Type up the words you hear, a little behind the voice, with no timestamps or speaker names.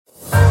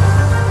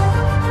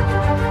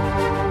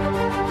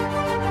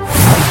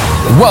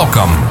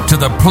Welcome to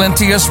the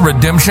Plenteous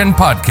Redemption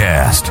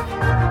Podcast,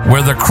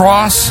 where the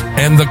cross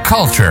and the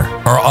culture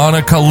are on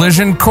a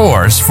collision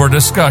course for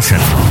discussion.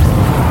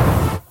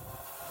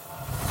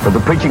 For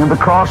the preaching of the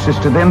cross is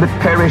to them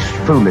that perish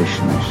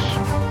foolishness,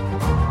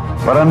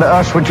 but unto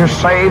us which are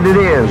saved it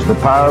is the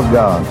power of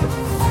God.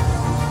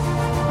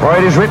 For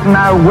it is written,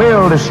 I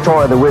will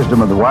destroy the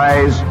wisdom of the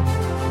wise,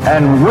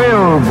 and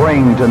will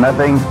bring to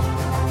nothing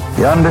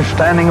the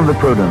understanding of the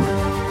prudent.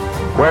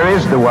 Where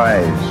is the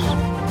wise?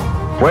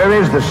 Where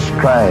is the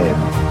scribe?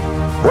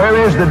 Where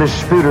is the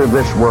disputer of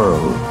this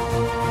world?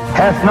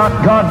 Hath not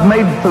God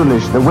made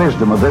foolish the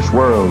wisdom of this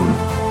world?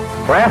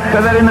 For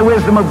after that in the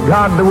wisdom of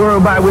God, the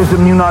world by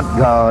wisdom knew not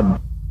God.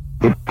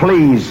 It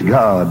pleased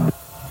God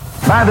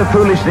by the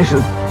foolishness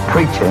of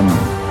preaching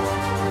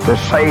to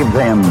save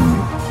them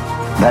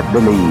that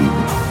believe.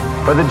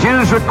 For the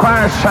Jews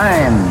require a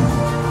sign,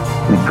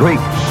 and the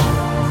Greeks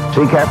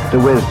seek after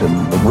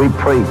wisdom, but we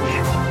preach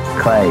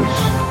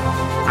Christ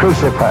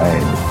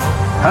crucified.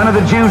 Unto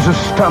the Jews a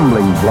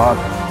stumbling block,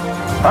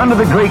 unto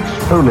the Greeks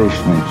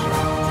foolishness,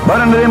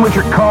 but unto them which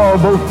are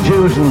called both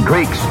Jews and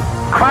Greeks,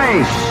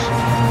 Christ,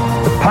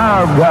 the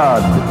power of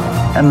God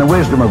and the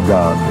wisdom of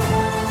God.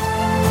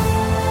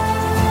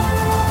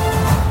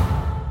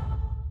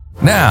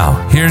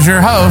 Now, here's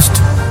your host,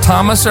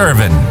 Thomas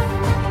Irvin.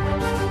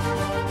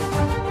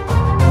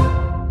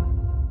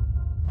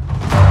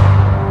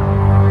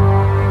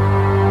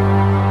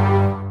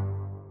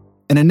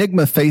 An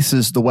enigma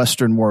faces the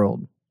Western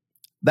world,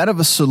 that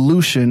of a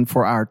solution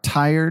for our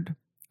tired,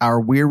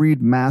 our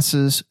wearied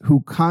masses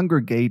who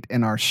congregate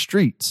in our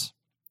streets.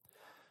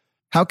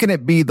 How can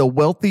it be the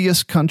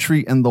wealthiest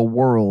country in the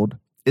world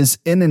is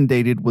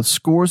inundated with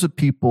scores of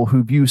people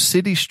who view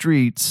city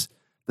streets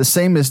the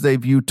same as they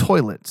view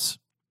toilets?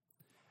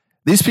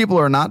 These people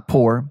are not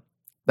poor.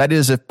 That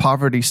is, if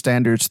poverty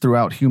standards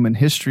throughout human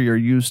history are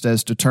used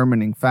as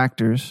determining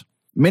factors.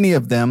 Many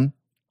of them,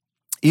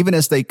 even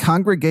as they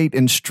congregate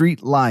in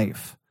street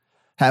life,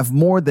 have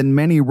more than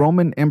many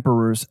Roman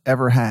emperors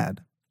ever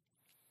had.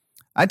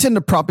 I tend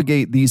to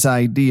propagate these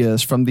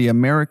ideas from the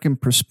American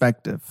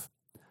perspective,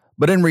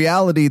 but in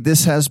reality,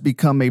 this has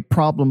become a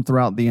problem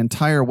throughout the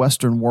entire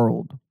Western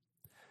world.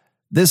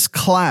 This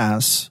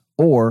class,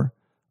 or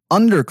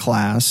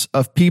underclass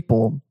of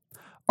people,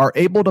 are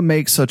able to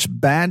make such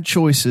bad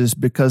choices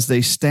because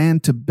they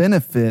stand to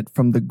benefit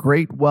from the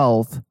great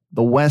wealth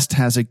the West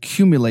has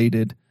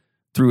accumulated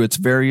through its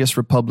various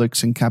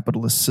republics and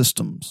capitalist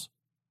systems.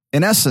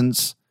 In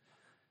essence,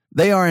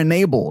 they are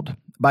enabled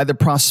by the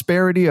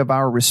prosperity of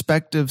our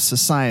respective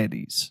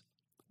societies.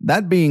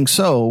 That being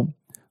so,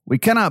 we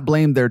cannot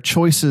blame their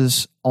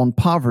choices on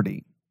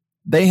poverty.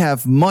 They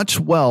have much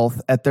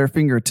wealth at their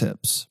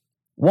fingertips.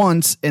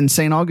 Once in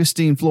St.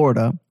 Augustine,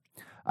 Florida,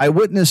 I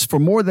witnessed for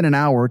more than an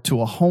hour to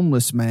a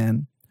homeless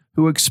man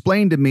who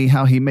explained to me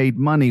how he made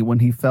money when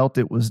he felt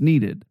it was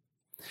needed.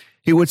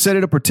 He would sit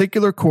at a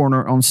particular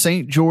corner on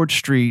St. George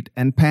Street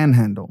and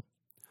panhandle.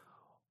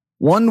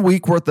 1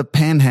 week worth of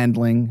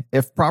panhandling,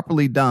 if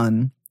properly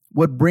done,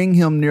 would bring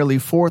him nearly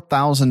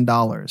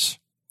 $4,000.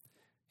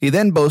 He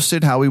then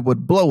boasted how he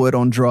would blow it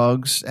on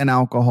drugs and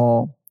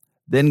alcohol,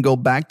 then go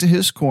back to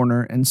his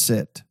corner and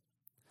sit.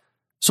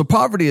 So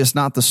poverty is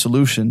not the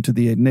solution to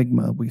the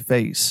enigma we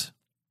face.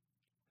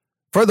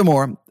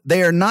 Furthermore,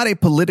 they are not a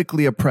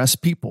politically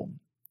oppressed people.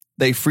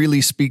 They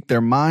freely speak their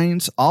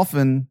minds,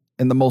 often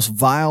in the most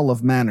vile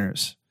of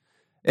manners.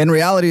 In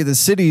reality, the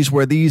cities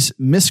where these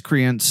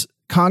miscreants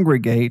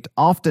congregate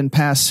often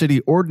pass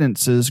city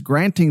ordinances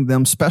granting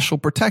them special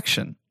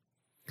protection.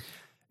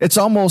 It's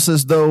almost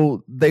as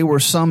though they were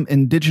some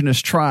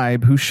indigenous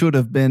tribe who should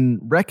have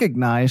been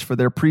recognized for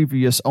their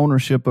previous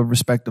ownership of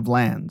respective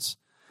lands.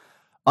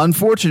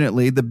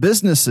 Unfortunately, the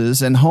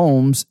businesses and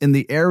homes in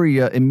the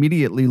area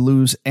immediately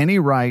lose any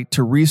right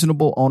to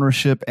reasonable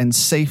ownership and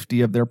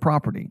safety of their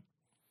property.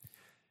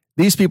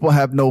 These people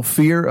have no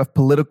fear of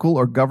political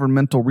or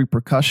governmental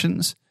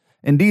repercussions.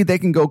 Indeed, they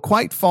can go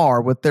quite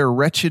far with their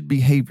wretched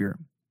behavior.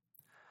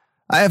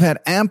 I have had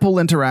ample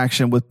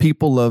interaction with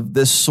people of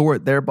this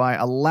sort, thereby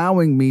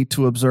allowing me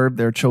to observe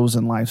their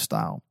chosen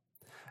lifestyle.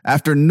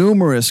 After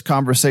numerous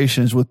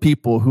conversations with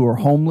people who are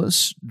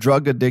homeless,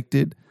 drug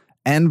addicted,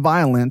 and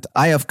violent,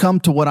 I have come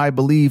to what I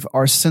believe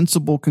are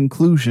sensible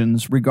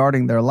conclusions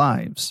regarding their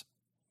lives.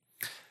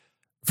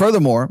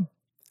 Furthermore,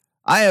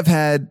 I have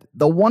had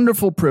the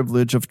wonderful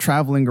privilege of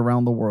traveling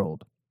around the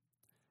world,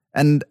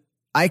 and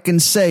I can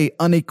say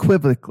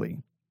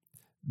unequivocally,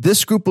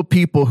 this group of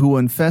people who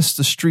infest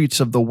the streets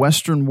of the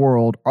Western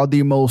world are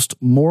the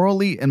most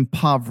morally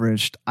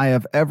impoverished I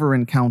have ever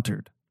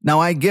encountered. Now,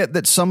 I get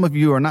that some of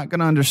you are not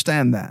going to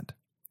understand that.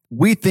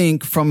 We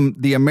think from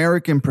the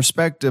American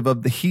perspective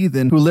of the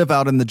heathen who live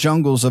out in the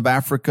jungles of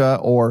Africa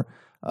or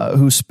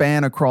who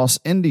span across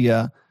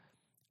India,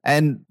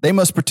 and they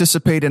must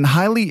participate in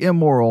highly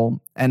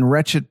immoral and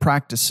wretched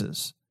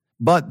practices.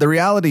 But the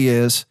reality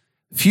is,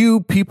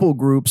 few people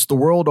groups the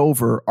world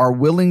over are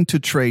willing to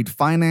trade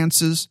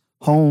finances,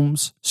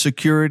 homes,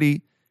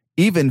 security,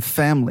 even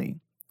family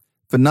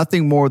for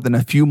nothing more than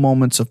a few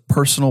moments of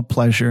personal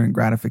pleasure and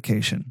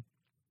gratification.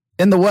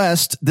 In the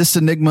West, this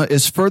enigma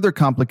is further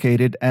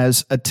complicated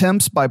as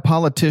attempts by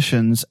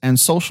politicians and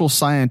social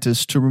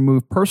scientists to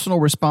remove personal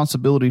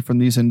responsibility from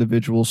these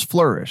individuals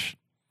flourish.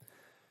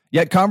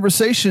 Yet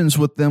conversations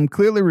with them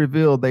clearly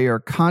reveal they are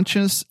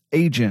conscious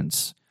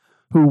agents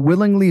who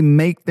willingly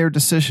make their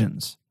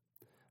decisions.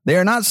 They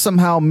are not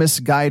somehow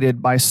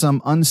misguided by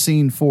some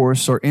unseen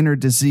force or inner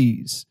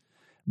disease.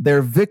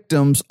 They're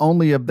victims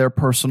only of their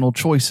personal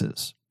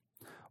choices.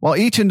 While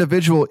each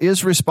individual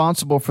is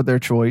responsible for their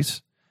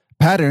choice,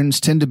 patterns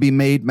tend to be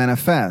made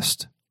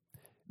manifest.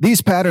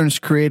 These patterns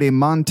create a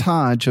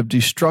montage of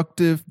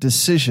destructive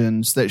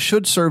decisions that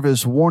should serve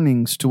as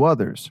warnings to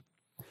others.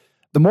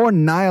 The more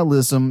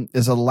nihilism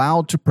is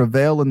allowed to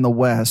prevail in the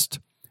West,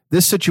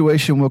 this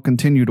situation will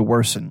continue to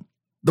worsen.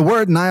 The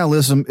word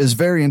nihilism is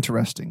very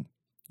interesting.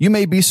 You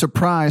may be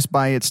surprised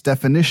by its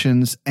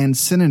definitions and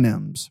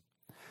synonyms.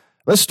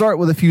 Let's start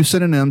with a few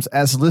synonyms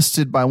as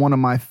listed by one of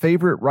my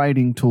favorite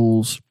writing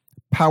tools,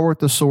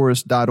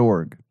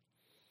 powerthesaurus.org.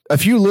 A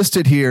few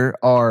listed here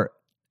are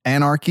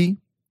anarchy,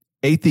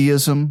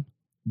 atheism,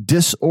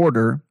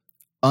 disorder,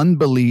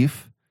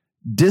 unbelief,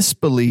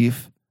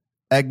 disbelief,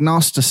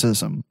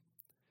 agnosticism.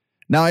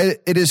 Now,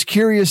 it is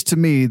curious to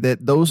me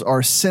that those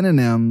are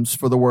synonyms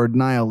for the word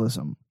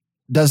nihilism.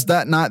 Does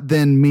that not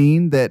then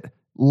mean that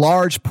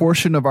large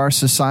portion of our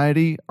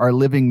society are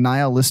living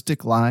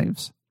nihilistic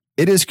lives?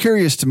 It is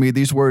curious to me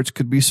these words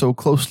could be so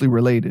closely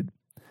related.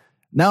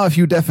 Now, a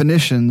few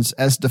definitions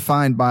as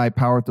defined by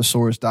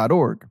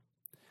powerthesaurus.org.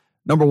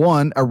 Number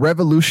one, a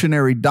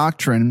revolutionary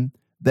doctrine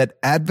that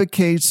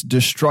advocates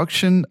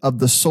destruction of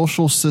the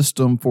social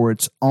system for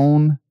its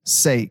own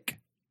sake.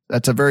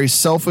 That's a very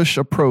selfish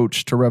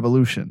approach to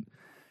revolution.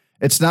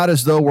 It's not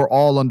as though we're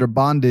all under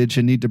bondage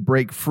and need to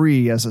break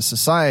free as a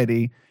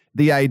society.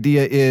 The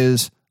idea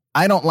is,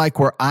 I don't like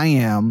where I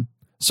am,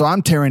 so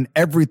I'm tearing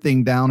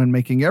everything down and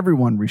making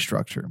everyone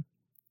restructure.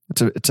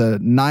 It's a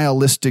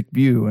nihilistic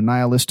view, a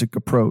nihilistic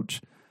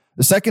approach.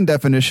 The second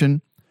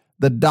definition,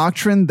 the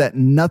doctrine that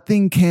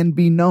nothing can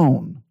be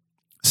known,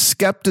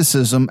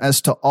 skepticism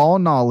as to all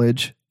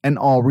knowledge and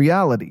all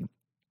reality.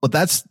 Well,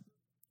 that's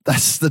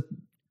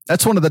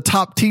one of the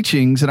top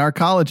teachings in our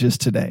colleges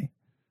today.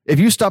 If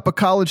you stop a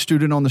college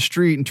student on the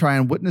street and try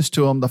and witness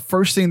to them, the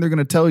first thing they're going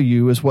to tell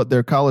you is what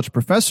their college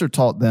professor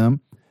taught them.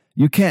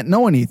 You can't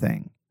know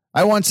anything.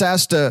 I once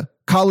asked a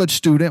college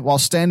student while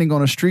standing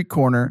on a street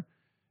corner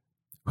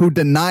who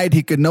denied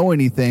he could know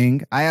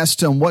anything. I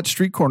asked him, what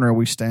street corner are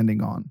we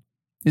standing on?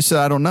 He said,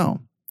 I don't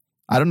know.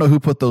 I don't know who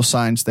put those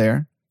signs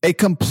there. A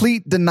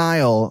complete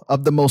denial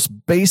of the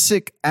most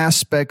basic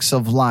aspects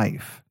of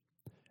life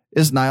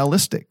is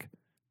nihilistic.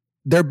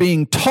 They're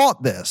being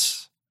taught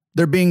this.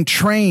 They're being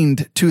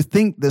trained to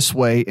think this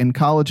way in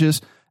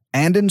colleges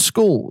and in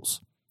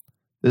schools.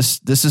 This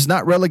is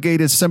not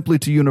relegated simply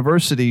to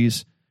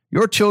universities.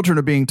 Your children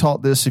are being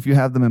taught this if you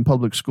have them in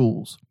public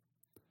schools.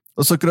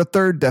 Let's look at a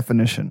third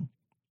definition.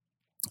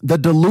 The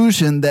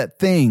delusion that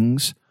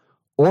things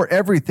or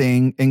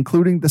everything,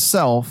 including the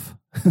self,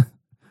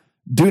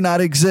 do not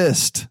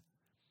exist.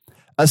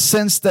 A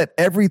sense that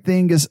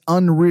everything is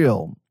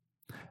unreal.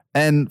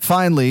 And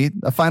finally,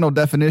 a final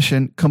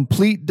definition,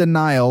 complete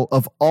denial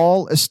of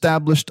all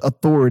established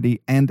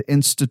authority and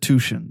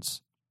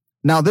institutions.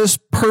 Now, this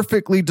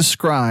perfectly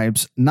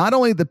describes not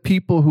only the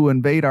people who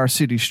invade our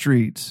city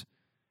streets,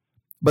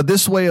 but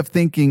this way of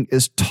thinking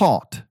is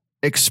taught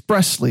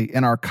expressly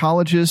in our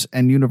colleges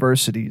and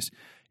universities.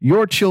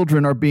 Your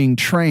children are being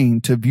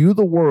trained to view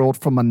the world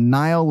from a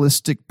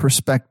nihilistic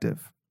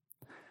perspective.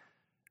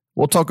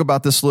 We'll talk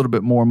about this a little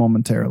bit more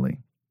momentarily.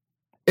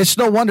 It's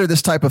no wonder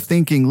this type of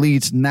thinking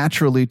leads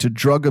naturally to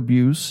drug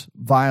abuse,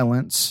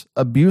 violence,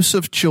 abuse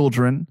of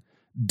children,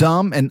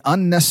 dumb and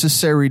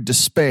unnecessary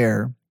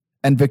despair,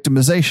 and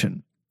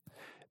victimization.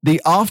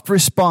 The oft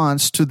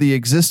response to the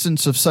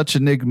existence of such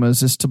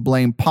enigmas is to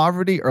blame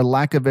poverty or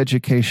lack of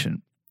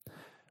education.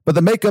 But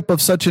the makeup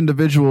of such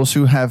individuals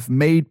who have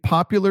made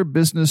popular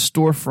business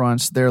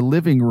storefronts their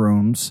living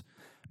rooms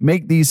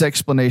make these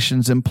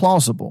explanations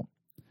implausible.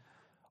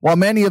 While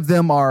many of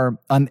them are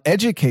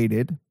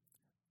uneducated,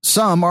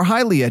 some are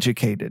highly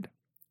educated.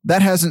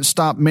 That hasn't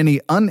stopped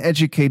many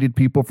uneducated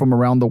people from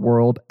around the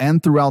world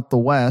and throughout the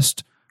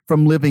West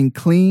from living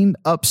clean,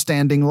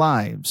 upstanding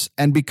lives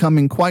and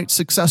becoming quite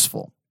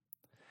successful.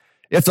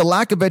 If the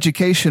lack of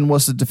education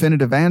was the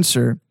definitive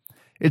answer,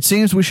 it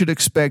seems we should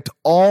expect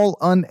all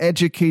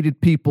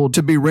uneducated people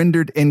to be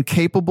rendered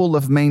incapable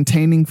of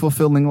maintaining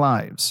fulfilling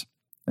lives.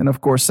 And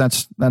of course,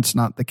 that's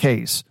not the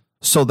case.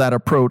 So that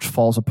approach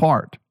falls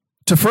apart.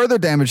 To further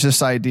damage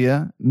this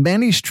idea,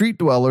 many street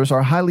dwellers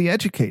are highly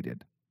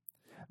educated.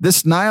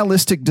 This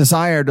nihilistic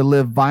desire to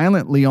live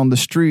violently on the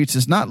streets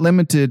is not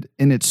limited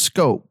in its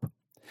scope.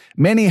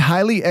 Many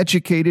highly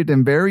educated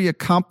and very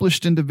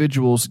accomplished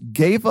individuals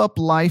gave up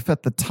life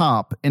at the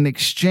top in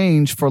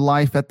exchange for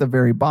life at the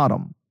very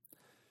bottom.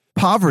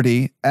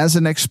 Poverty, as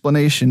an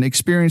explanation,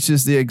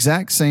 experiences the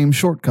exact same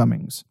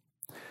shortcomings.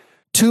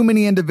 Too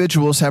many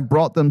individuals have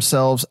brought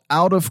themselves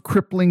out of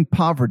crippling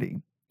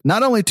poverty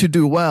not only to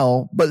do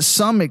well, but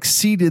some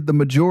exceeded the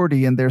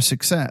majority in their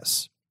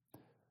success.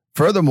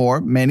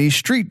 Furthermore, many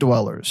street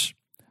dwellers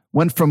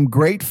went from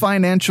great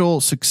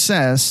financial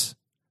success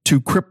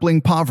to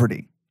crippling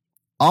poverty,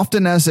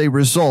 often as a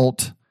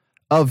result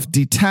of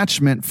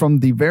detachment from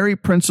the very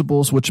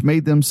principles which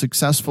made them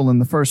successful in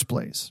the first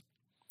place.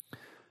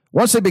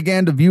 Once they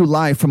began to view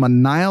life from a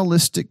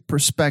nihilistic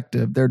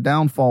perspective, their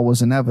downfall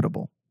was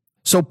inevitable.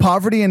 So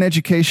poverty and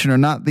education are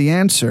not the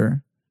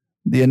answer.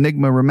 The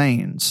enigma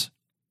remains.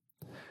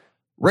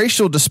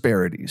 Racial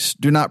disparities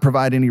do not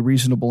provide any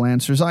reasonable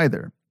answers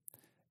either.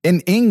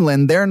 In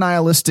England, their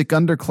nihilistic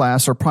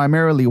underclass are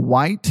primarily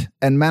white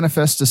and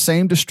manifest the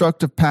same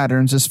destructive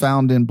patterns as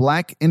found in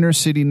black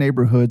inner-city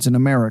neighborhoods in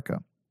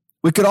America.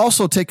 We could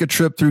also take a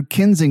trip through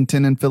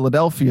Kensington in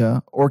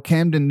Philadelphia or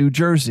Camden, New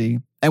Jersey,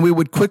 and we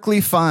would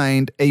quickly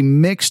find a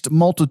mixed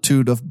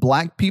multitude of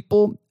black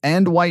people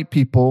and white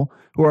people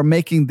who are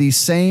making the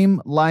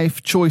same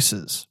life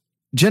choices.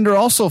 Gender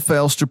also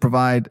fails to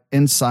provide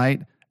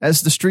insight,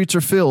 as the streets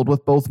are filled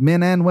with both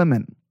men and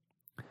women.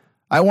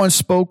 I once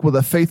spoke with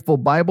a faithful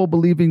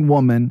Bible-believing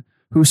woman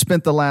who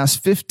spent the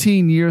last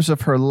 15 years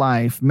of her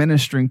life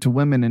ministering to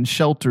women in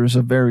shelters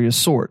of various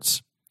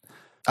sorts.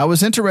 I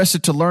was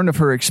interested to learn of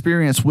her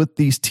experience with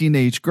these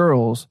teenage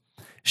girls.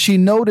 She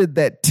noted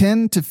that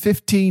 10 to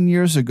 15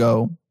 years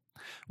ago,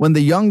 when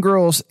the young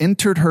girls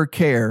entered her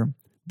care,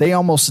 they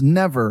almost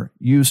never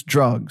used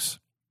drugs.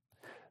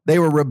 They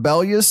were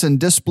rebellious and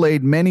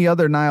displayed many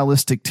other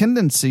nihilistic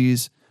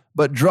tendencies,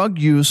 but drug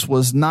use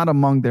was not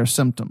among their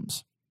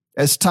symptoms.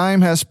 As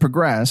time has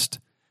progressed,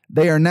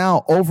 they are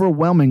now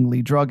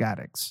overwhelmingly drug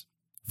addicts.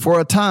 For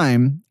a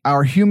time,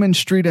 our human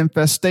street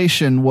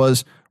infestation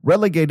was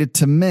relegated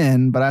to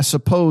men, but I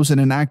suppose in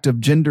an act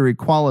of gender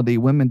equality,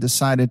 women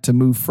decided to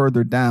move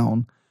further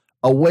down,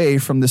 away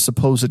from the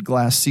supposed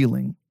glass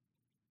ceiling.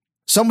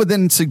 Some would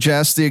then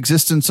suggest the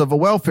existence of a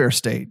welfare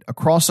state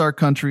across our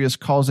country is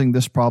causing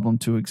this problem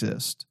to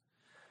exist.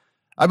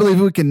 I believe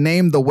we can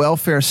name the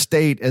welfare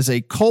state as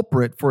a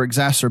culprit for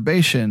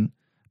exacerbation,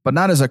 but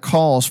not as a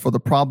cause for the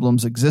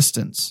problem's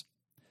existence.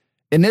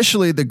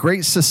 Initially, the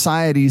Great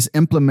Society's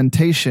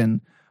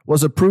implementation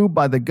was approved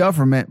by the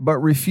government but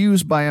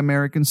refused by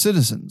American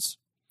citizens.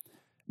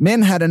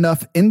 Men had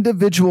enough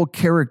individual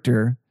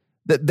character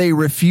that they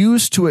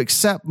refused to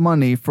accept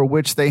money for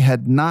which they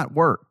had not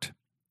worked.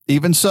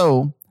 Even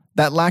so,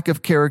 that lack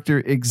of character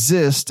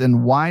exists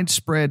in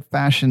widespread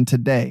fashion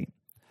today.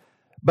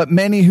 But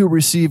many who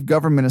receive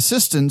government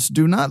assistance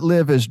do not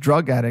live as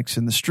drug addicts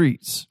in the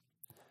streets.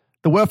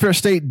 The welfare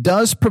state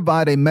does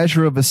provide a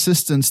measure of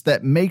assistance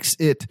that makes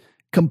it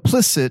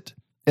complicit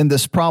in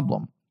this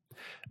problem,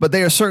 but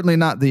they are certainly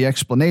not the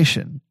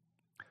explanation.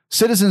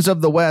 Citizens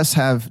of the West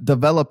have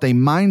developed a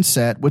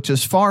mindset which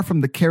is far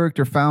from the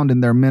character found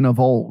in their men of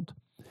old.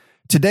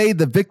 Today,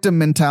 the victim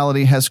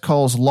mentality has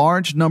caused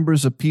large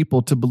numbers of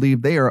people to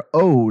believe they are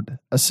owed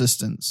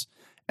assistance,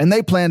 and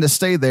they plan to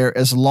stay there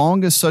as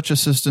long as such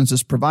assistance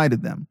is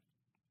provided them.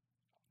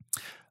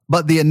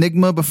 But the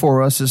enigma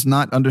before us is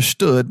not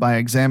understood by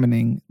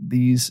examining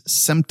these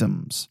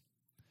symptoms.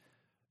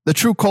 The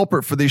true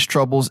culprit for these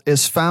troubles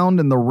is found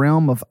in the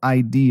realm of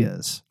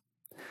ideas.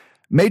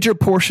 Major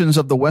portions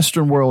of the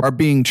Western world are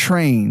being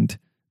trained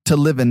to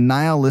live in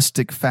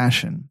nihilistic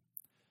fashion.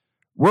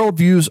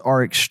 Worldviews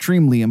are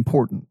extremely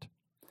important.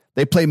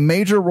 They play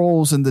major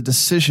roles in the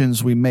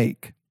decisions we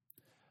make.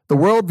 The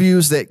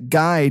worldviews that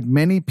guide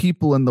many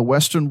people in the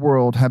Western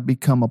world have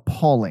become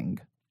appalling.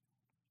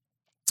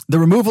 The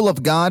removal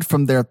of God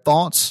from their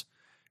thoughts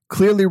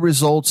clearly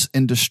results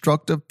in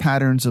destructive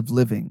patterns of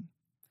living.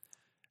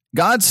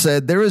 God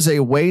said, "There is a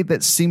way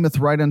that seemeth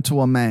right unto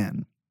a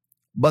man,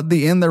 but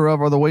the end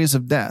thereof are the ways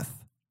of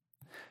death."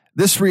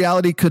 This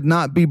reality could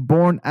not be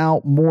borne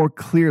out more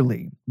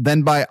clearly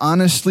than by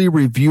honestly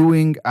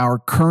reviewing our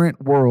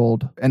current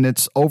world and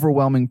its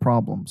overwhelming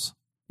problems.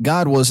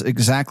 God was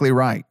exactly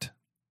right.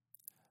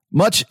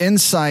 Much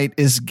insight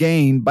is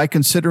gained by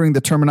considering the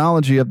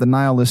terminology of the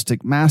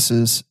nihilistic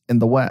masses in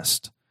the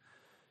West.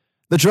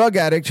 The drug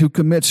addict who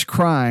commits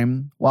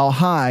crime while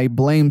high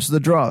blames the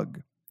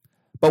drug.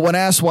 But when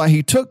asked why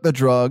he took the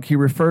drug, he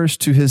refers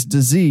to his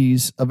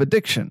disease of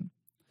addiction.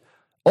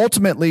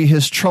 Ultimately,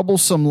 his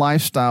troublesome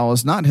lifestyle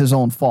is not his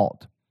own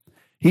fault.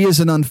 He is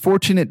an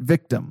unfortunate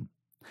victim.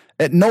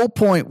 At no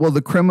point will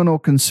the criminal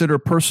consider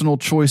personal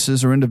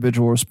choices or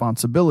individual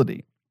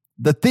responsibility.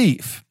 The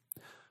thief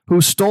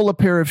who stole a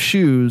pair of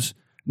shoes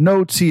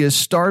notes he is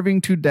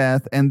starving to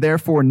death and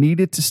therefore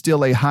needed to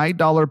steal a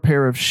high-dollar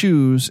pair of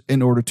shoes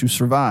in order to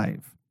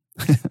survive.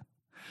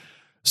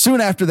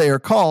 Soon after they are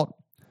caught,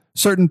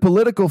 certain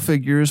political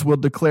figures will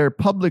declare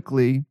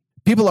publicly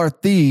people are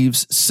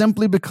thieves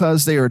simply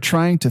because they are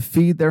trying to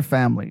feed their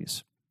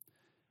families.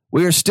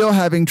 We are still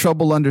having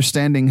trouble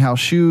understanding how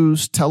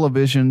shoes,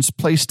 televisions,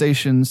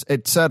 PlayStations,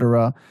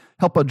 etc.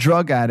 help a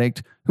drug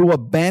addict who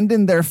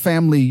abandoned their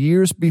family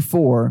years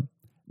before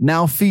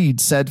now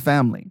feed said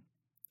family.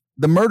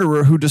 The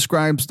murderer who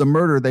describes the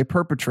murder they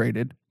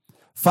perpetrated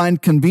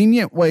find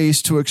convenient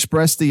ways to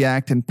express the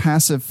act in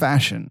passive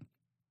fashion.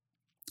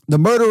 The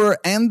murderer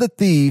and the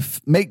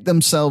thief make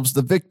themselves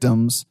the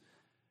victims.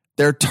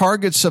 Their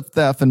targets of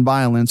theft and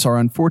violence are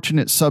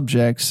unfortunate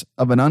subjects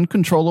of an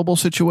uncontrollable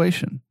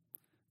situation.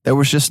 There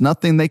was just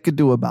nothing they could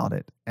do about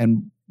it,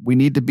 and we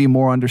need to be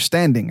more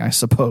understanding, I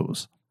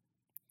suppose.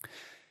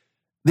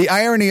 The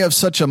irony of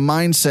such a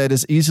mindset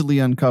is easily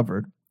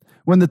uncovered.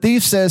 When the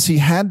thief says he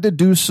had to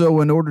do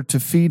so in order to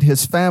feed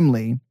his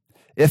family,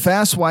 if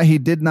asked why he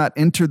did not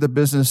enter the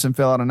business and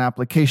fill out an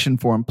application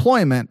for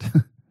employment,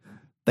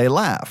 they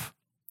laugh.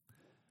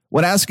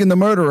 When asking the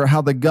murderer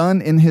how the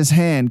gun in his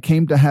hand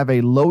came to have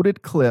a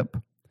loaded clip,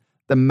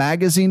 the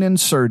magazine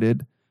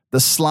inserted, the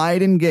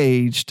slide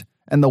engaged,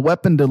 and the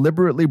weapon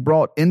deliberately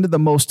brought into the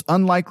most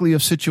unlikely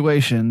of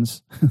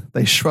situations,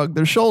 they shrug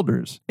their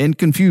shoulders in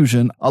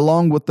confusion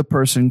along with the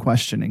person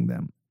questioning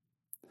them.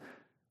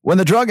 When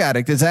the drug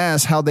addict is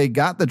asked how they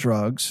got the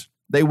drugs,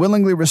 they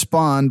willingly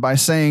respond by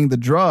saying the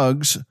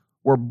drugs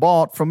were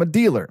bought from a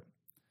dealer.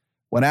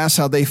 When asked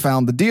how they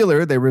found the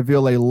dealer, they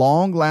reveal a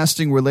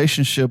long-lasting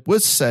relationship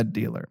with said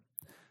dealer.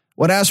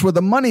 When asked where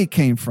the money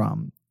came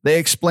from, they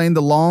explain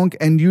the long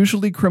and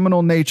usually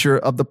criminal nature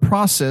of the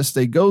process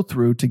they go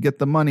through to get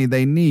the money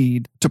they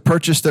need to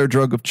purchase their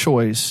drug of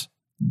choice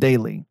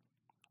daily.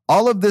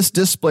 All of this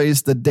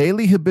displays the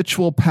daily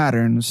habitual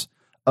patterns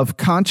of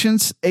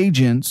conscience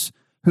agents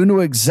who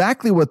knew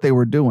exactly what they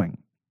were doing.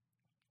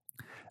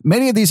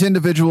 Many of these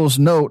individuals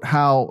note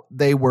how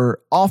they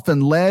were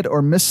often led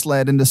or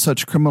misled into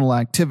such criminal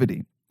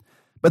activity,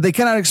 but they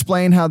cannot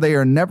explain how they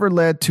are never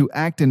led to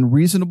act in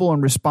reasonable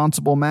and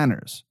responsible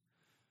manners.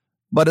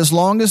 But as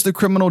long as the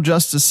criminal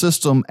justice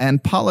system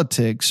and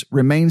politics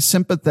remain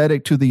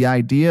sympathetic to the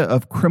idea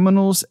of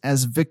criminals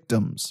as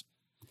victims,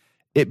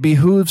 it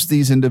behooves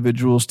these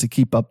individuals to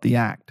keep up the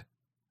act.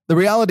 The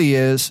reality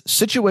is,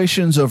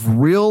 situations of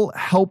real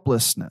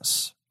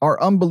helplessness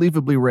are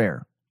unbelievably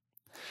rare.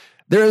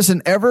 There is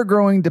an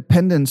ever-growing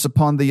dependence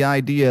upon the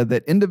idea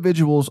that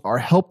individuals are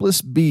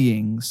helpless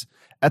beings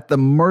at the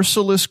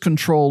merciless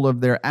control of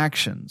their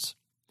actions,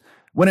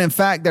 when in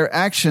fact their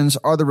actions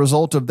are the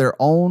result of their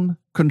own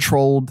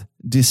controlled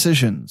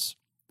decisions.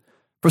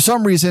 For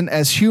some reason,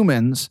 as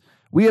humans,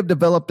 we have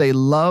developed a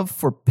love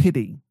for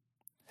pity.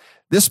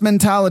 This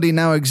mentality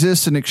now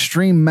exists in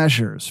extreme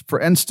measures. For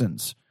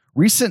instance,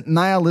 recent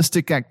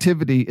nihilistic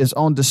activity is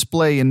on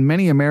display in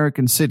many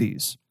American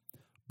cities.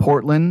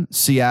 Portland,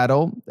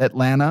 Seattle,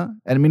 Atlanta,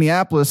 and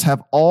Minneapolis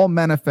have all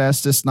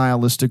manifest this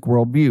nihilistic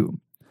worldview.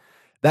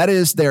 That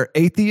is, they're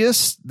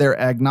atheists, they're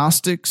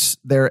agnostics,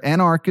 they're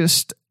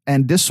anarchists,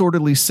 and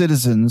disorderly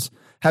citizens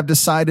have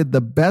decided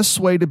the best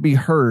way to be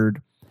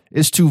heard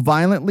is to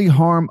violently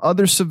harm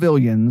other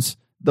civilians,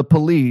 the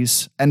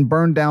police, and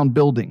burn down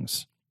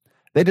buildings.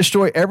 They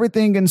destroy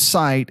everything in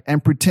sight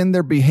and pretend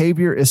their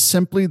behavior is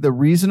simply the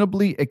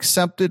reasonably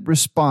accepted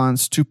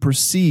response to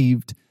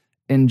perceived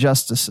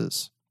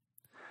injustices.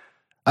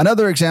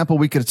 Another example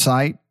we could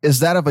cite is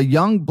that of a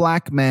young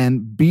black man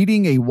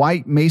beating a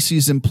white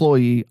Macy's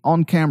employee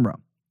on camera.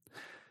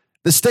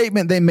 The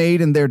statement they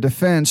made in their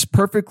defense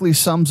perfectly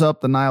sums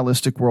up the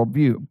nihilistic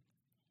worldview.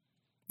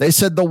 They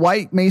said the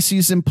white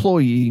Macy's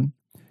employee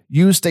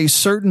used a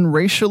certain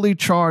racially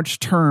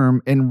charged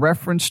term in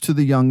reference to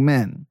the young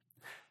men,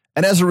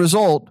 and as a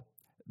result,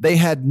 they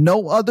had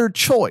no other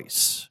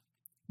choice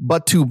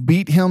but to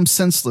beat him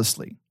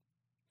senselessly.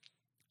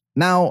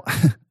 Now,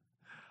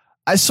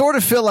 I sort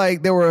of feel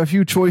like there were a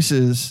few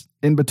choices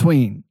in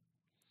between.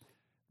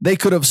 They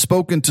could have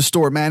spoken to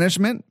store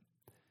management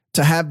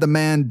to have the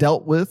man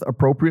dealt with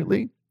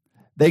appropriately.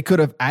 They could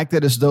have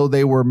acted as though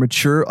they were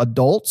mature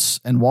adults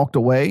and walked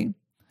away.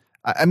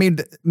 I mean,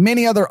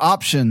 many other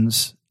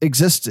options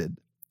existed,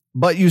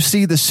 but you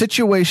see, the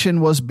situation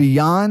was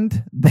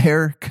beyond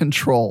their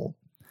control.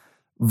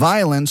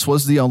 Violence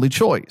was the only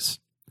choice.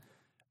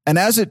 And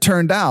as it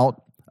turned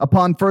out,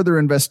 upon further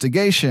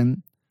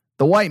investigation,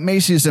 the white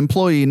Macy's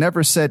employee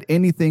never said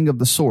anything of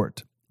the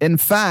sort. In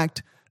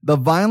fact, the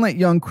violent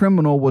young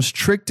criminal was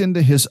tricked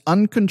into his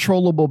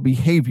uncontrollable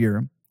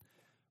behavior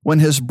when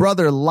his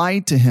brother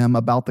lied to him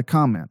about the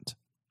comment.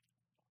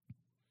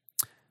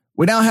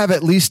 We now have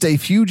at least a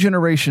few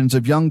generations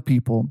of young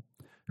people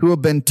who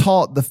have been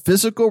taught the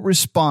physical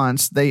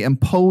response they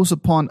impose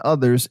upon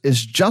others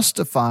is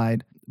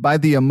justified by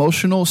the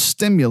emotional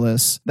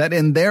stimulus that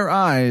in their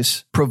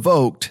eyes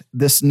provoked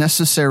this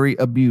necessary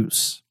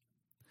abuse.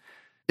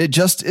 It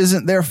just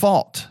isn't their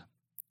fault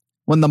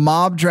when the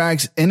mob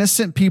drags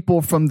innocent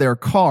people from their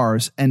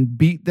cars and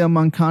beat them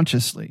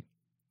unconsciously.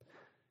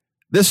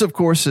 This, of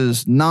course,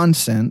 is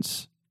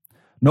nonsense.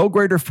 No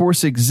greater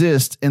force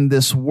exists in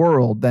this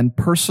world than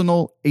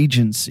personal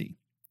agency.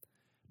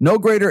 No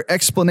greater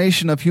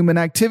explanation of human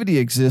activity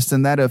exists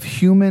than that of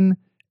human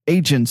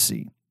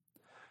agency.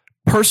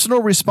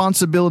 Personal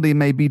responsibility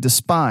may be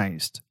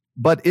despised,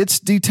 but its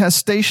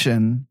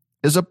detestation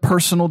is a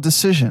personal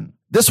decision.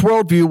 This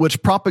worldview,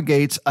 which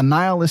propagates a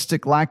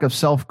nihilistic lack of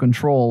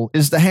self-control,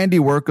 is the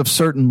handiwork of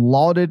certain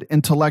lauded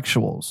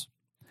intellectuals.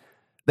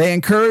 They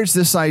encourage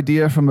this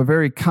idea from a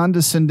very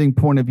condescending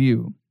point of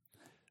view.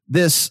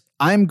 This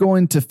I'm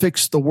going to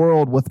fix the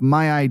world with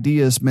my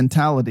ideas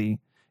mentality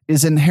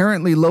is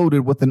inherently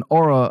loaded with an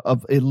aura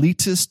of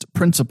elitist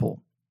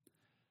principle.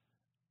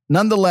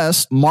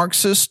 Nonetheless,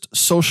 Marxist,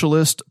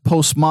 socialist,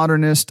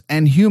 postmodernist,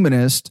 and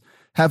humanist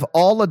have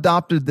all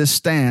adopted this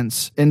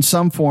stance in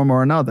some form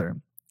or another.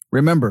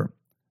 Remember,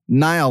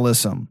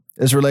 nihilism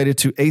is related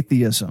to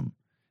atheism.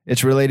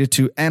 It's related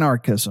to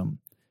anarchism.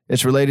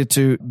 It's related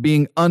to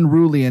being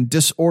unruly and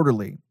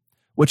disorderly,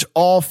 which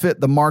all fit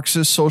the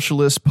Marxist,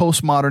 socialist,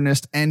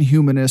 postmodernist, and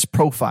humanist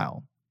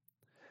profile.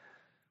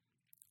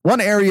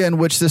 One area in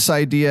which this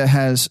idea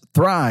has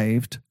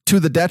thrived to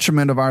the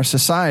detriment of our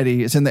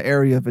society is in the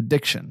area of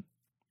addiction.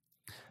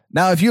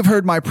 Now, if you've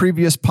heard my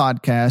previous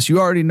podcast, you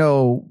already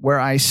know where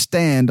I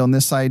stand on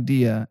this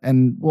idea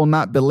and will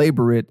not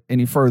belabor it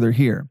any further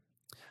here.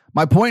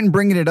 My point in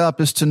bringing it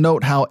up is to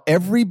note how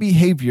every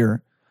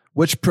behavior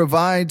which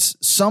provides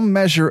some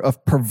measure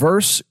of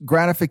perverse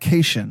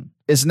gratification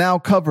is now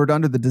covered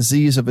under the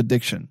disease of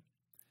addiction.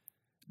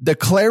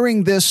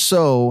 Declaring this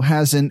so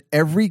has in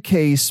every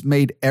case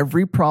made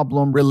every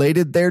problem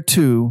related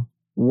thereto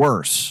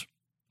worse.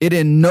 It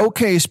in no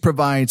case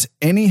provides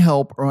any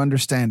help or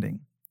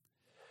understanding.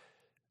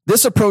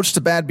 This approach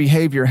to bad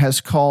behavior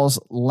has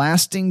caused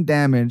lasting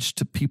damage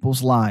to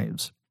people's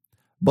lives,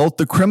 both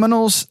the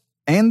criminals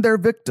and their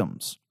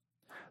victims.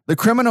 The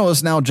criminal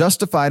is now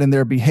justified in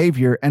their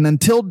behavior, and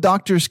until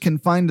doctors can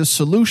find a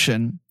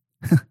solution,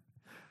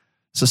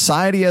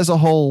 society as a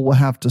whole will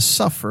have to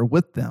suffer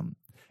with them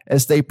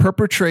as they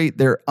perpetrate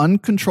their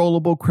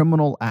uncontrollable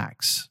criminal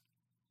acts.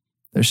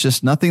 There's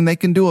just nothing they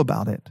can do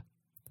about it.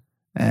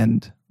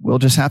 And we'll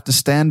just have to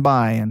stand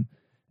by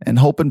and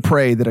hope and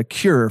pray that a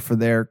cure for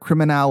their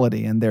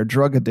criminality and their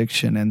drug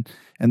addiction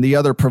and the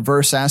other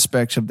perverse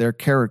aspects of their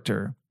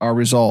character are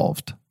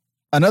resolved.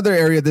 Another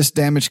area this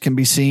damage can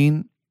be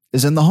seen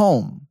is in the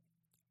home,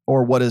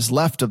 or what is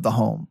left of the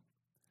home.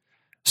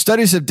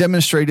 Studies have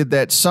demonstrated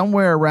that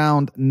somewhere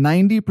around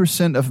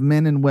 90% of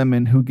men and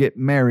women who get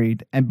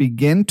married and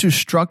begin to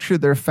structure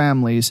their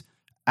families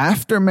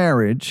after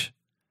marriage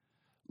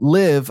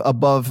live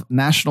above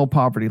national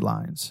poverty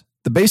lines.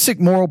 The basic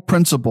moral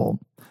principle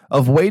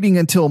of waiting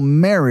until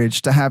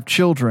marriage to have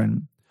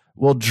children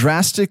will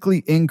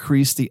drastically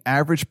increase the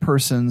average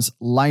person's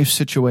life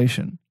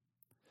situation.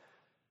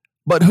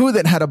 But who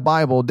that had a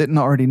Bible didn't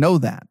already know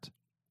that?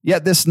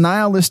 Yet this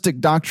nihilistic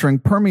doctrine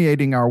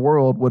permeating our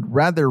world would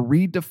rather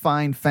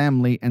redefine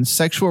family and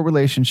sexual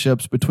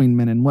relationships between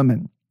men and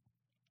women.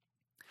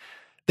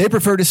 They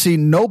prefer to see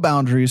no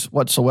boundaries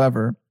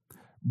whatsoever,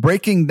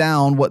 breaking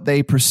down what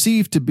they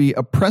perceive to be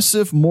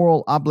oppressive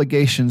moral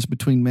obligations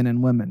between men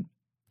and women.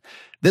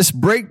 This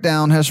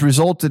breakdown has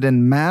resulted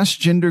in mass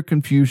gender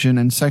confusion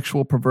and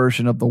sexual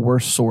perversion of the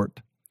worst sort.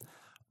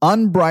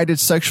 Unbridled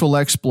sexual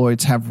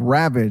exploits have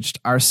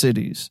ravaged our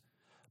cities.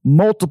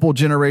 Multiple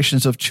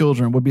generations of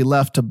children would be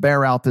left to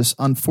bear out this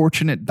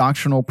unfortunate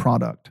doctrinal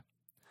product.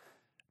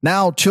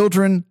 Now,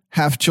 children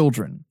have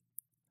children,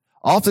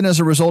 often as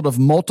a result of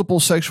multiple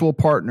sexual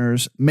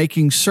partners,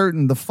 making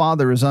certain the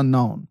father is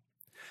unknown.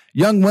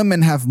 Young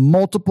women have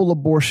multiple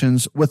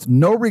abortions with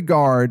no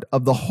regard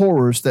of the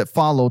horrors that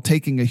follow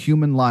taking a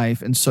human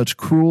life in such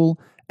cruel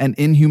and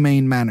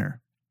inhumane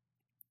manner.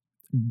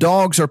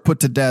 Dogs are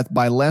put to death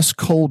by less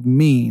cold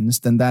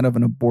means than that of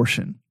an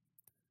abortion.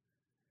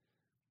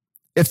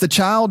 If the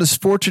child is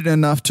fortunate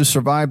enough to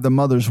survive the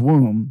mother's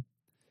womb,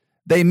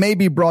 they may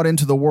be brought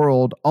into the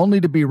world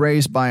only to be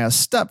raised by a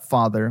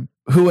stepfather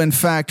who in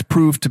fact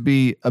proved to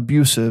be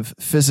abusive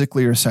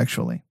physically or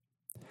sexually.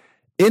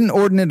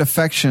 Inordinate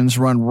affections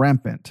run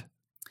rampant.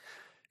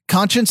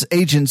 Conscience,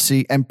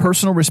 agency, and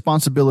personal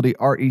responsibility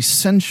are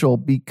essential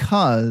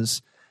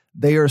because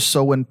they are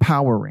so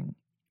empowering.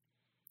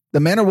 The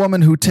man or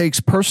woman who takes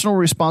personal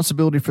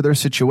responsibility for their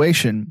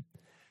situation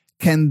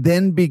can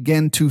then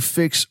begin to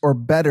fix or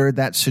better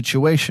that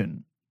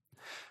situation.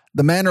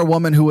 The man or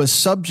woman who is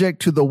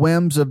subject to the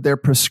whims of their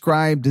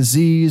prescribed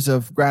disease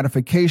of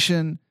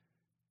gratification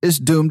is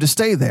doomed to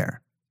stay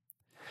there.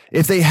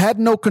 If they had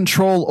no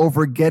control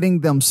over getting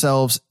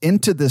themselves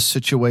into this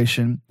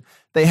situation,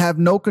 they have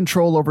no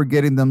control over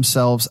getting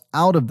themselves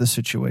out of the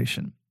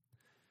situation.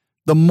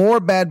 The more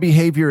bad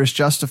behavior is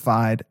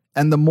justified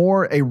and the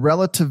more a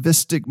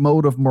relativistic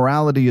mode of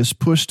morality is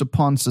pushed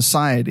upon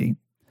society,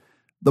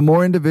 the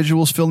more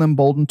individuals feel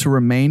emboldened to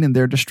remain in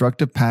their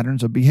destructive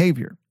patterns of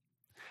behavior.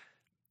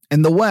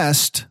 In the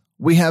West,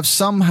 we have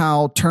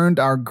somehow turned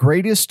our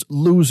greatest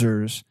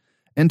losers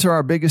into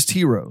our biggest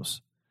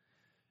heroes.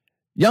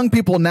 Young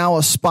people now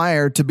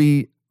aspire to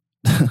be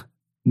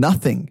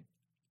nothing.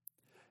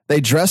 They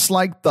dress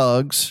like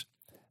thugs,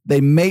 they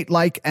mate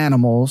like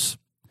animals,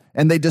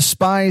 and they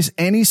despise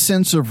any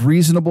sense of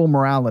reasonable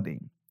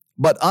morality.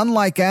 But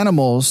unlike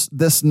animals,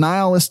 this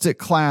nihilistic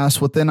class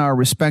within our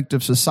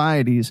respective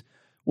societies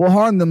will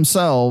harm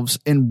themselves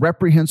in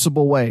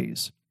reprehensible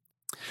ways.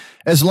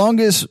 As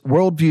long as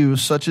worldviews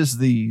such as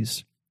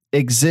these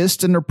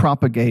exist and are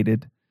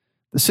propagated,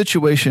 the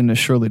situation is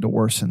surely to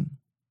worsen.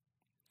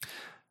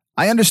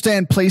 I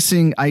understand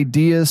placing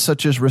ideas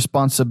such as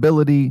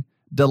responsibility,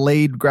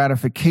 delayed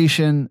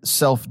gratification,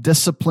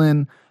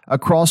 self-discipline,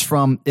 across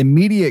from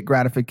immediate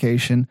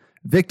gratification,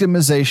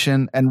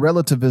 victimization, and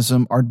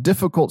relativism are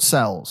difficult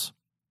sells.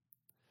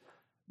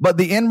 But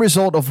the end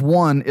result of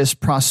one is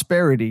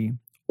prosperity,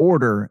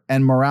 order,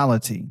 and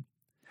morality.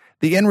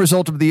 The end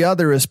result of the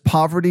other is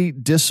poverty,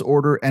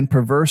 disorder, and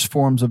perverse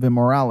forms of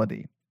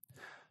immorality.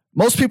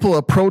 Most people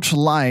approach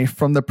life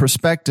from the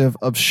perspective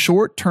of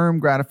short-term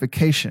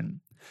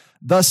gratification.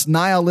 Thus,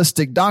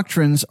 nihilistic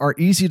doctrines are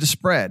easy to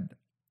spread.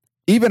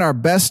 Even our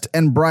best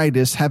and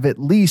brightest have at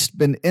least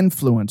been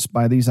influenced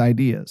by these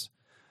ideas.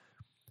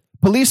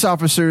 Police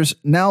officers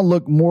now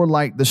look more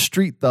like the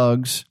street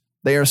thugs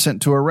they are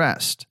sent to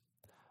arrest.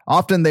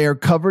 Often they are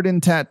covered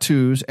in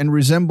tattoos and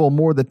resemble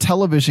more the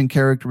television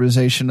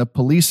characterization of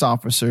police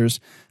officers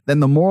than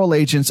the moral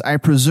agents I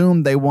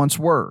presume they once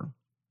were.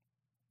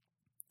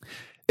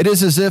 It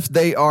is as if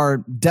they are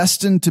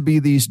destined to be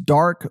these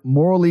dark,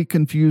 morally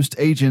confused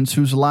agents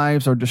whose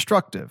lives are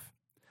destructive.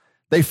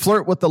 They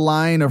flirt with the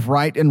line of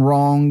right and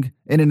wrong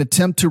in an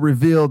attempt to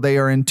reveal they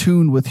are in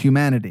tune with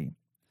humanity.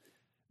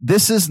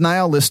 This is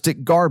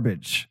nihilistic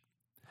garbage.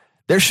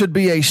 There should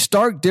be a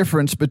stark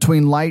difference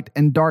between light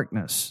and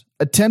darkness.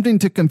 Attempting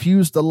to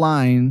confuse the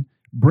line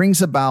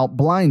brings about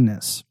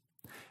blindness.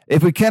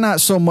 If we cannot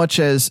so much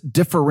as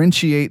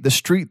differentiate the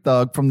street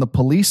thug from the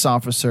police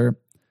officer,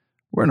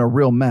 we're in a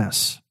real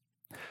mess.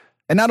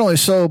 And not only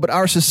so, but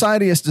our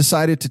society has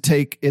decided to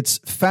take its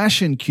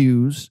fashion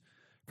cues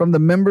from the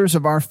members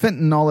of our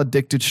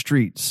fentanyl-addicted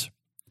streets.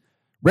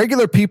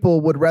 Regular people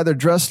would rather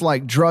dress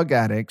like drug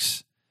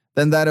addicts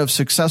than that of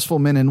successful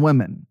men and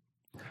women.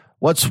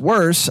 What's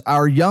worse,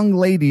 our young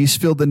ladies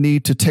feel the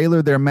need to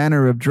tailor their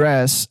manner of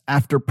dress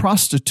after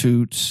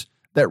prostitutes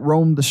that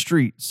roam the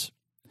streets.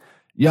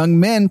 Young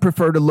men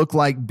prefer to look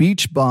like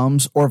beach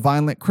bums or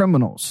violent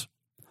criminals.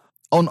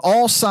 On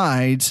all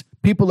sides,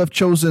 people have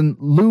chosen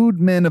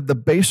lewd men of the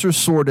baser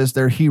sort as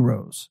their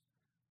heroes.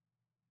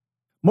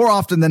 More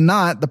often than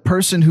not, the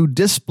person who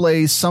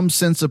displays some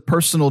sense of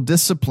personal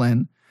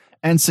discipline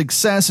and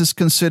success is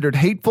considered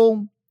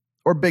hateful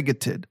or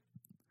bigoted.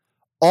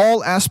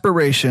 All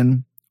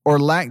aspiration, or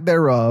lack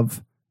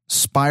thereof,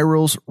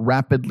 spirals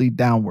rapidly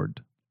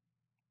downward.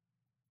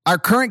 Our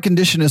current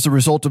condition is the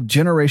result of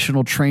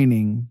generational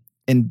training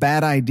in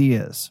bad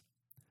ideas.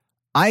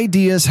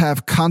 Ideas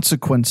have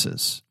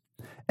consequences,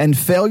 and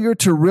failure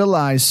to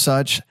realize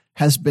such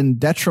has been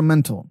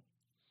detrimental.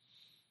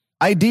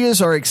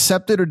 Ideas are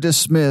accepted or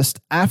dismissed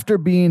after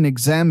being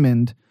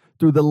examined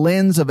through the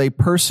lens of a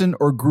person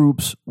or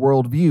group's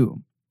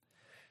worldview.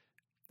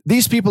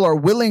 These people are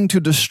willing to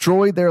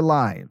destroy their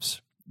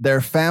lives,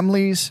 their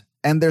families,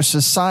 and their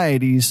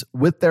societies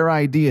with their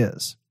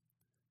ideas,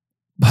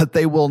 but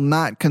they will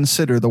not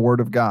consider the Word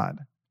of God.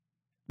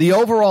 The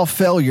overall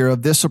failure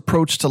of this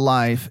approach to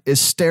life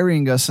is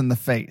staring us in the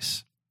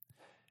face.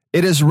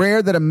 It is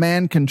rare that a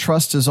man can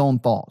trust his own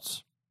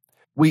thoughts.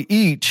 We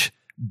each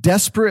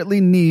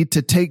desperately need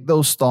to take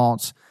those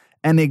thoughts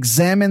and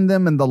examine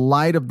them in the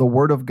light of the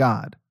Word of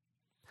God.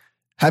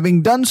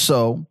 Having done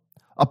so,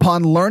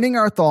 upon learning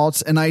our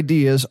thoughts and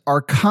ideas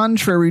are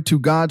contrary to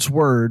God's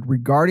word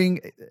regarding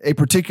a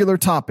particular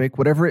topic,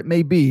 whatever it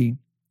may be,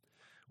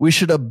 we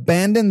should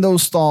abandon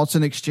those thoughts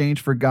in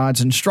exchange for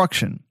God's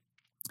instruction.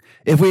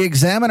 If we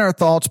examine our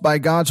thoughts by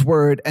God's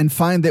word and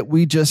find that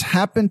we just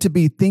happen to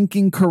be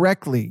thinking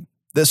correctly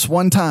this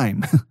one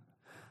time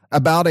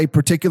about a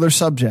particular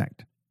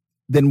subject,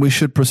 then we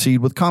should proceed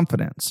with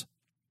confidence.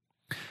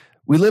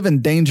 We live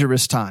in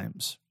dangerous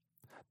times.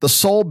 The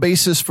sole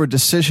basis for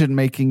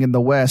decision-making in the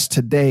West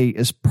today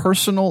is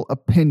personal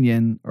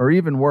opinion, or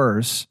even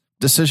worse,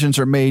 decisions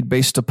are made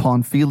based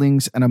upon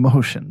feelings and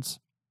emotions.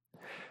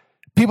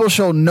 People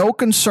show no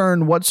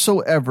concern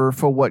whatsoever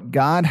for what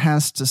God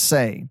has to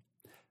say,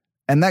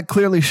 and that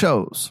clearly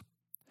shows.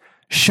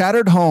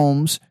 Shattered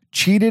homes,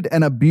 cheated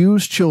and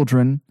abused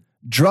children,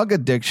 drug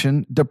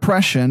addiction,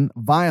 depression,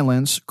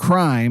 violence,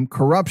 crime,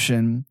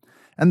 corruption,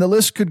 and the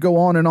list could go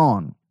on and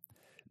on.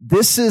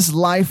 This is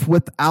life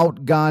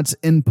without God's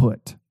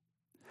input.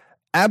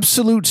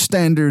 Absolute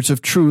standards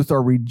of truth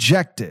are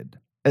rejected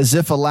as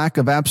if a lack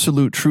of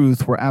absolute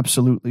truth were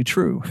absolutely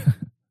true.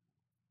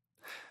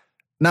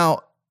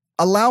 Now,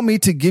 allow me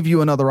to give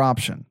you another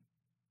option.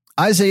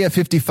 Isaiah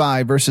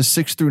 55 verses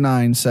 6 through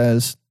 9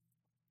 says,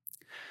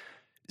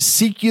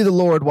 "Seek ye the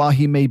Lord while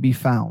he may be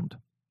found.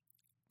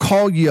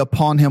 Call ye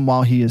upon him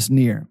while he is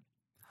near.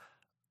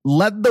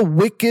 Let the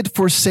wicked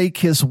forsake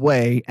his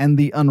way, and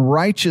the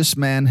unrighteous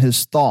man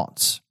his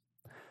thoughts.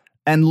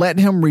 And let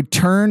him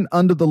return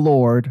unto the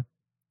Lord,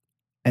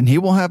 and he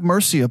will have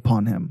mercy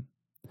upon him.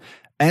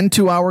 And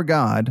to our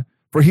God,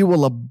 for he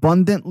will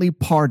abundantly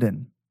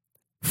pardon.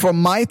 For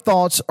my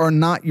thoughts are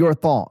not your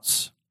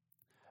thoughts,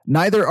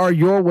 neither are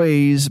your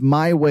ways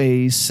my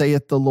ways,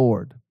 saith the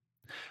Lord.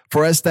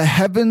 For as the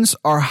heavens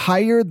are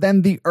higher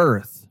than the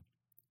earth,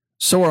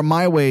 so are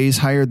my ways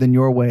higher than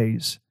your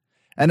ways,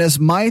 and as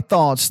my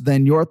thoughts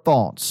than your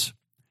thoughts."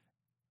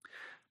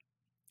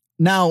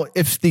 Now,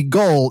 if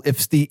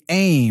the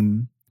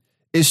aim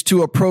is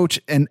to approach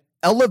an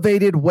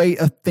elevated way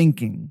of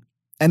thinking,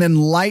 an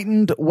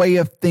enlightened way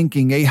of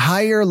thinking, a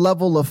higher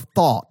level of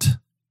thought,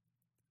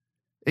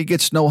 it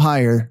gets no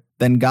higher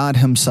than God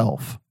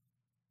himself.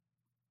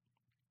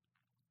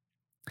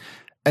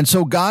 And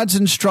so God's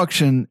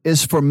instruction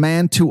is for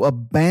man to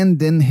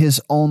abandon his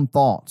own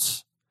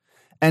thoughts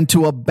and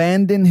to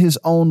abandon his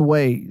own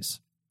ways.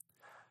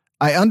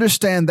 I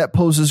understand that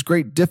poses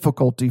great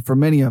difficulty for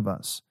many of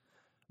us.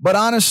 But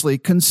honestly,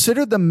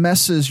 consider the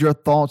messes your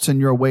thoughts and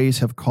your ways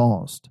have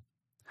caused.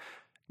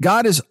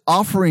 God is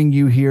offering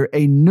you here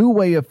a new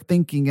way of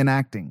thinking and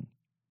acting,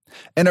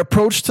 an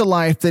approach to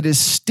life that is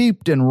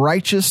steeped in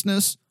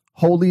righteousness,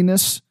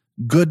 holiness,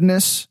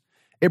 goodness.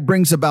 It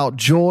brings about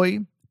joy,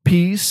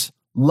 peace,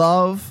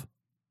 love,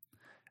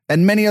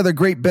 and many other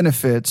great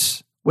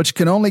benefits, which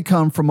can only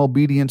come from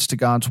obedience to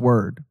God's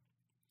word.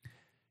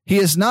 He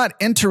is not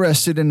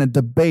interested in a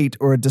debate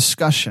or a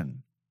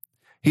discussion.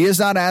 He is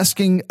not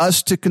asking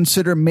us to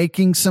consider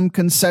making some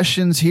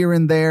concessions here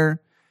and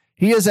there.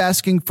 He is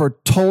asking for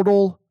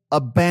total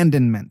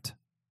abandonment.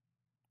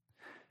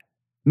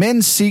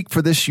 Men seek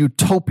for this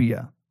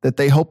utopia that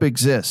they hope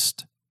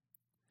exists.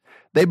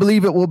 They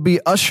believe it will be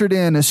ushered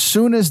in as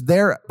soon as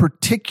their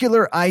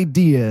particular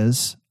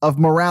ideas of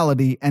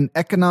morality and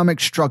economic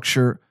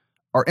structure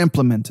are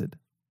implemented.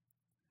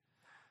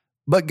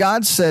 But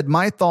God said,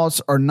 my thoughts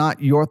are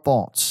not your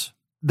thoughts.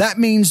 That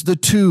means the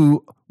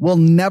two will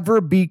never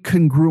be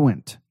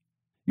congruent.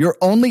 Your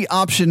only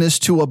option is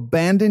to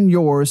abandon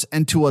yours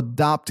and to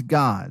adopt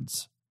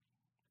God's.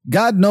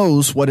 God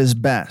knows what is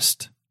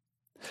best,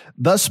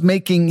 thus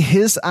making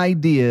his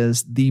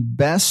ideas the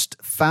best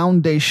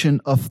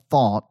foundation of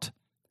thought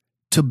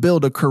to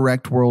build a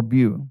correct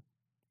worldview.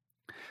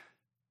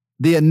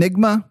 The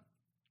enigma: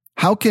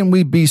 how can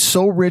we be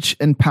so rich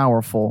and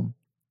powerful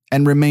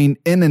and remain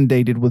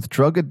inundated with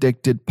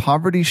drug-addicted,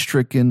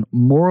 poverty-stricken,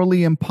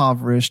 morally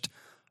impoverished,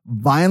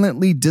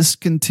 violently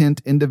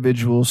discontent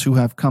individuals who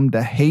have come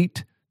to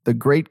hate the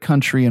great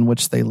country in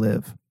which they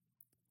live?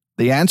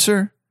 The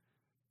answer: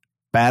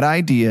 bad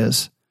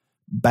ideas,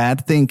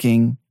 bad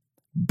thinking,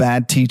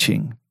 bad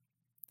teaching.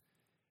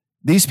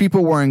 These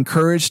people were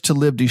encouraged to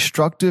live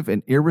destructive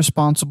and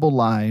irresponsible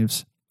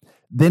lives,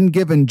 then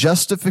given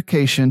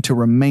justification to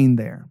remain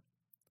there.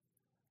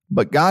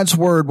 But God's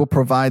word will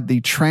provide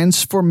the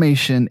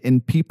transformation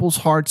in people's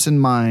hearts and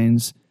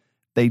minds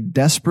they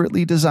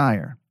desperately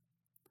desire.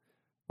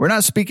 We're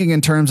not speaking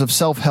in terms of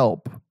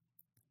self-help.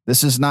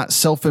 This is not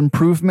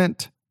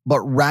self-improvement,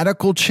 but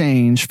radical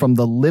change from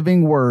the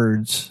living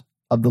words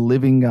of the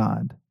living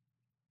God.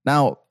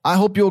 Now, I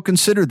hope you'll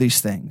consider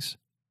these things.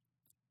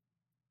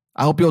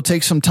 I hope you'll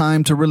take some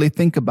time to really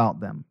think about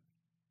them.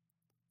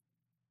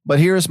 But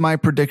here's my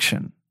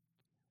prediction,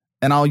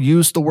 and I'll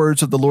use the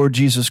words of the Lord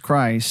Jesus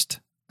Christ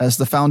as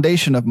the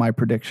foundation of my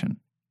prediction.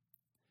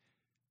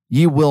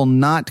 Ye will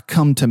not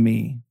come to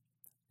me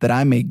that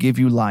I may give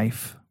you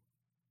life.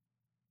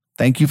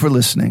 Thank you for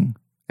listening,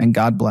 and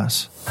God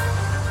bless.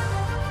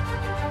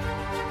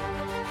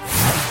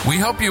 We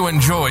hope you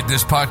enjoyed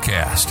this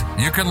podcast.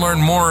 You can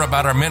learn more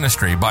about our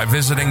ministry by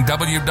visiting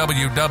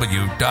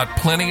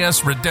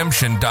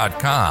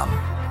www.plenteousredemption.com.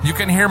 You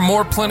can hear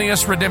more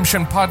Plenteous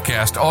Redemption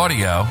podcast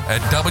audio at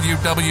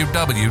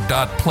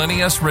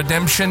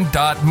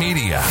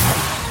www.plenteousredemption.media.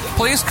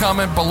 Please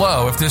comment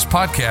below if this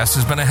podcast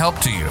has been a help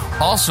to you.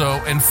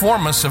 Also,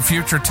 inform us of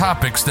future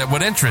topics that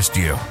would interest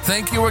you.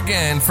 Thank you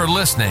again for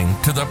listening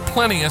to the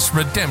Plenteous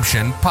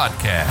Redemption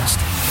podcast.